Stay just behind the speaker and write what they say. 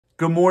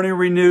Good morning,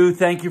 Renew.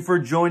 Thank you for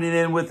joining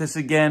in with us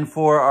again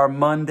for our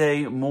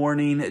Monday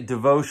morning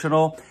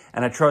devotional.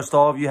 And I trust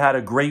all of you had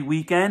a great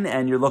weekend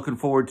and you're looking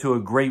forward to a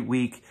great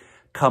week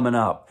coming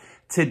up.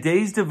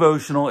 Today's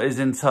devotional is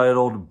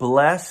entitled,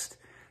 Blessed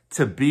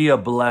to be a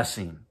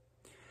Blessing.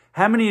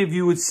 How many of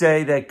you would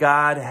say that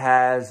God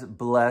has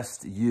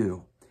blessed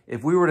you?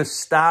 If we were to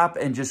stop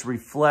and just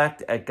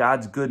reflect at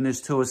God's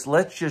goodness to us,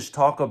 let's just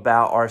talk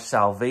about our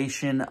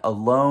salvation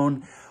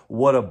alone.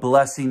 What a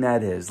blessing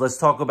that is. Let's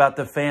talk about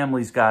the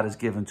families God has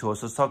given to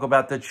us. Let's talk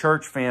about the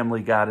church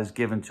family God has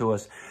given to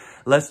us.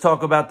 Let's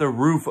talk about the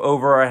roof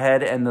over our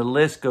head, and the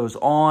list goes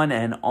on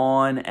and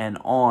on and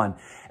on.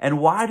 And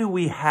why do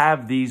we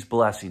have these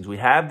blessings? We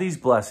have these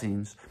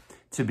blessings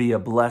to be a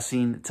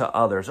blessing to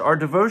others. Our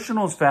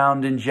devotional is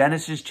found in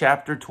Genesis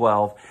chapter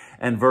 12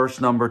 and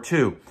verse number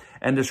 2.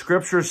 And the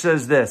scripture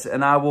says this,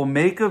 "And I will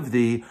make of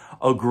thee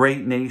a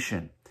great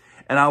nation.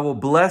 And I will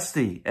bless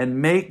thee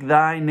and make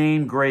thy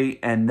name great,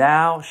 and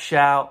thou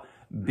shalt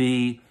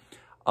be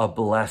a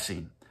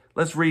blessing."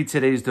 Let's read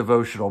today's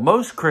devotional.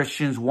 Most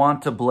Christians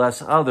want to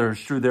bless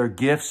others through their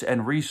gifts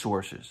and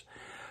resources.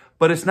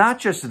 But it's not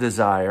just a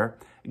desire.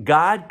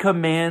 God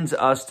commands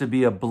us to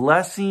be a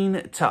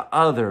blessing to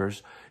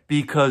others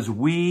because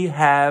we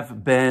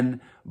have been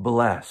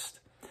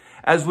blessed.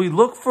 As we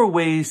look for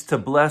ways to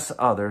bless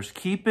others,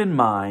 keep in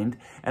mind,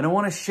 and I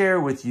want to share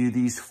with you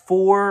these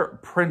 4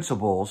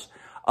 principles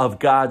of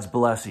God's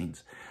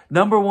blessings.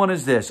 Number 1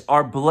 is this: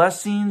 our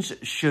blessings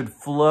should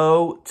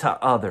flow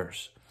to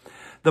others.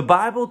 The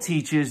Bible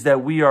teaches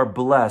that we are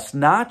blessed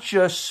not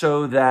just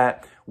so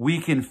that we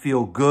can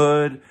feel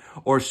good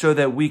or so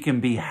that we can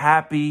be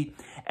happy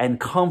and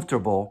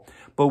comfortable,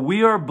 but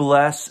we are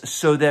blessed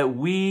so that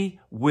we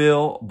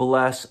will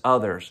bless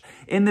others.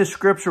 In the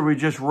scripture we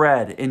just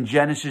read in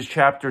Genesis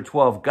chapter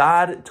 12,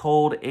 God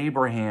told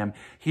Abraham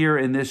here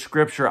in this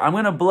scripture, "I'm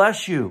going to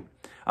bless you.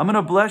 I'm going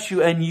to bless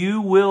you and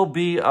you will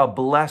be a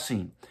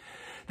blessing."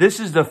 This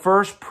is the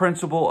first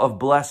principle of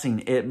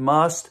blessing. It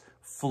must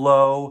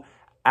flow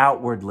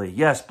outwardly.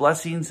 Yes,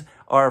 blessings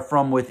are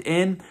from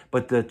within,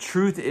 but the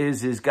truth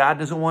is God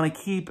doesn't want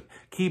to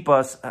keep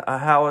us,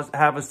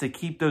 have us to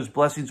keep those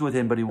blessings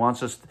within, but he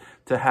wants us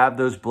to have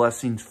those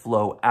blessings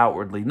flow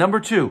outwardly.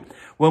 Number 2,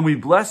 when we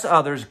bless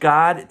others,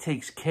 God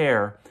takes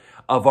care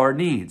of our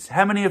needs.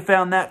 How many have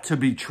found that to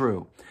be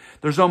true?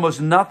 There's almost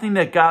nothing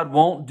that God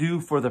won't do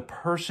for the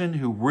person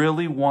who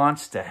really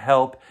wants to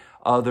help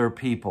other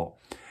people.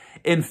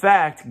 In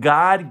fact,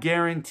 God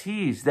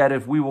guarantees that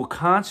if we will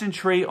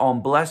concentrate on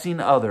blessing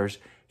others,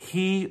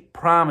 he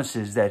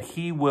promises that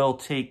he will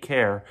take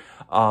care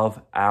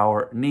of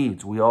our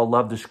needs. We all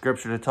love the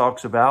scripture that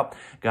talks about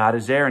God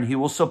is there and he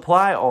will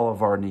supply all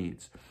of our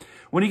needs.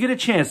 When you get a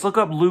chance, look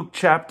up Luke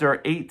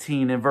chapter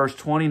 18 and verse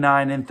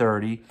 29 and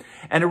 30,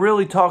 and it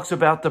really talks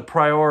about the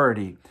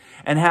priority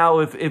and how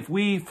if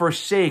we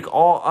forsake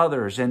all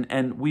others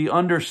and we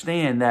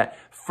understand that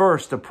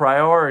first the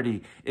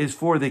priority is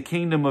for the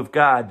kingdom of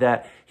God,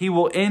 that he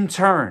will in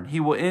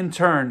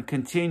turn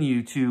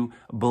continue to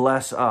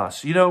bless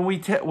us. You know,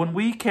 when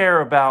we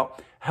care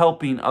about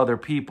helping other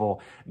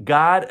people,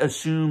 God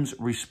assumes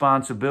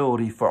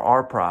responsibility for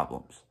our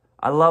problems.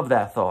 I love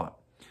that thought.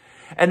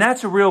 And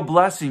that's a real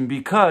blessing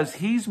because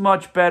he's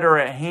much better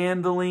at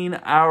handling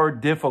our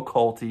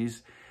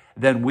difficulties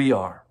than we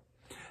are.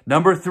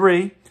 Number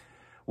 3,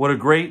 what a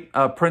great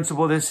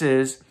principle this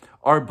is.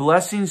 Our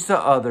blessings to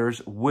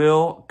others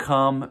will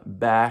come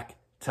back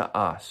to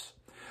us.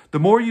 The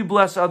more you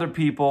bless other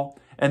people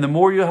and the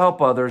more you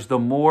help others, the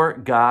more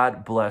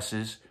God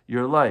blesses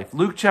your life.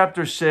 Luke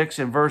chapter 6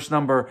 and verse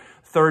number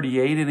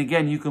 38. And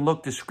again, you can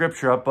look the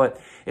scripture up, but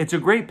it's a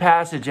great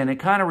passage and it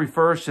kind of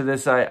refers to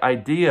this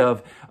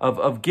idea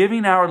of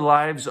giving our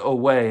lives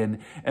away.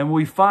 And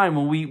we find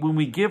when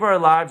we give our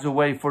lives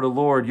away for the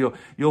Lord,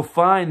 you'll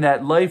find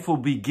that life will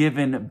be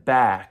given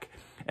back.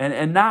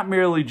 And not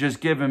merely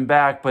just given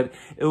back, but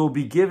it will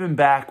be given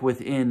back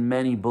within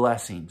many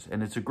blessings.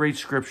 And it's a great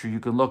scripture. You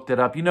can look that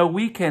up. You know,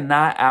 we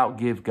cannot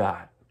outgive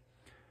God.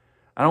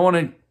 I don't want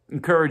to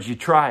encourage you,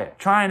 try it.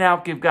 Try and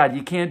outgive God.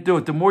 You can't do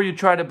it. The more you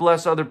try to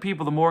bless other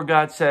people, the more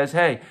God says,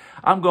 hey,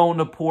 I'm going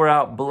to pour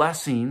out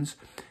blessings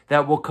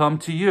that will come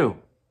to you.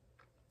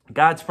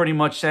 God's pretty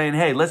much saying,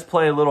 hey, let's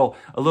play a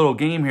little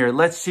game here.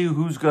 Let's see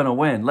who's going to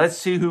win. Let's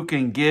see who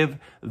can give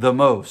the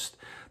most.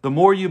 The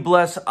more you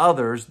bless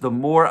others, the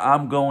more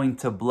I'm going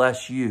to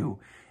bless you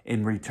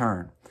in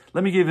return.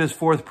 Let me give you this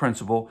 4th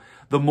principle.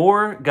 The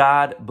more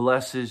God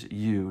blesses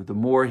you, the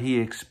more he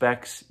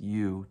expects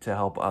you to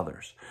help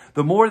others.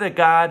 The more that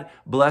God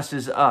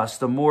blesses us,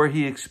 the more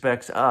he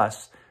expects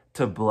us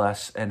to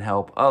bless and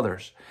help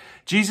others.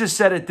 Jesus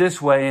said it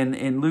this way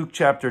in Luke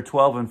chapter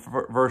 12 and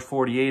verse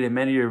 48, and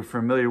many are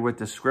familiar with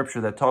the scripture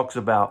that talks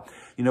about,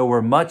 you know,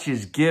 where much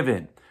is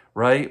given,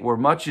 right? Where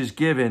much is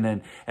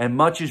given and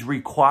much is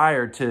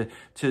required to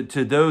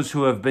those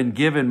who have been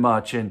given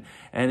much. And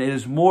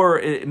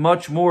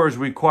much more is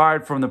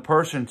required from the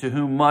person to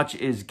whom much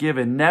is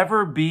given.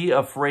 Never be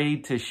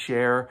afraid to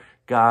share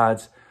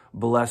God's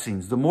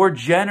blessings. The more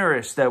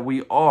generous that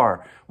we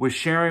are with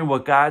sharing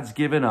what God's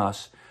given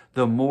us,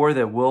 the more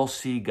that we'll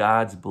see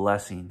God's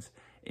blessings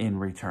in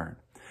return.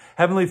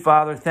 Heavenly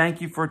Father,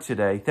 thank you for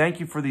today. Thank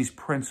you for these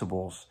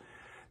principles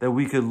that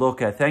we could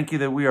look at. Thank you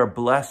that we are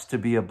blessed to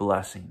be a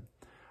blessing.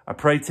 I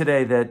pray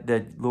today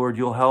that, Lord,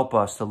 you'll help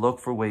us to look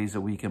for ways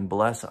that we can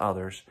bless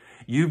others.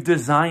 You've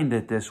designed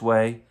it this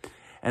way.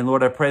 And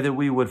Lord, I pray that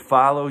we would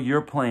follow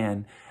your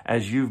plan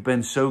as you've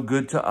been so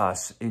good to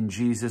us in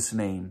Jesus'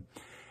 name.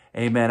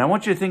 Amen. I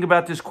want you to think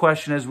about this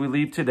question as we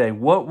leave today.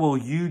 What will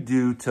you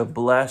do to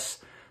bless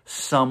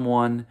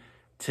someone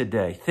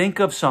today? Think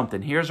of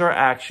something. Here's our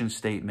action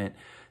statement.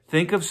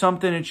 Think of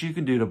something that you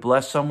can do to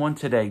bless someone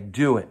today.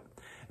 Do it.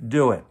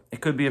 Do it.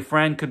 It could be a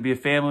friend, could be a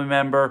family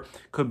member,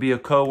 could be a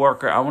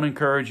coworker. I want to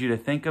encourage you to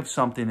think of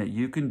something that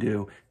you can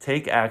do,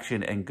 take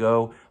action, and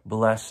go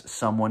bless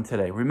someone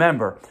today.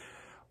 Remember,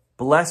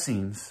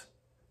 blessings,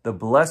 the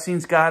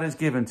blessings God has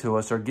given to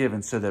us are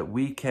given so that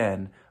we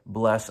can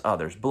bless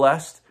others.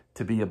 Blessed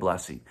to be a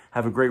blessing.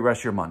 Have a great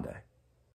rest of your Monday.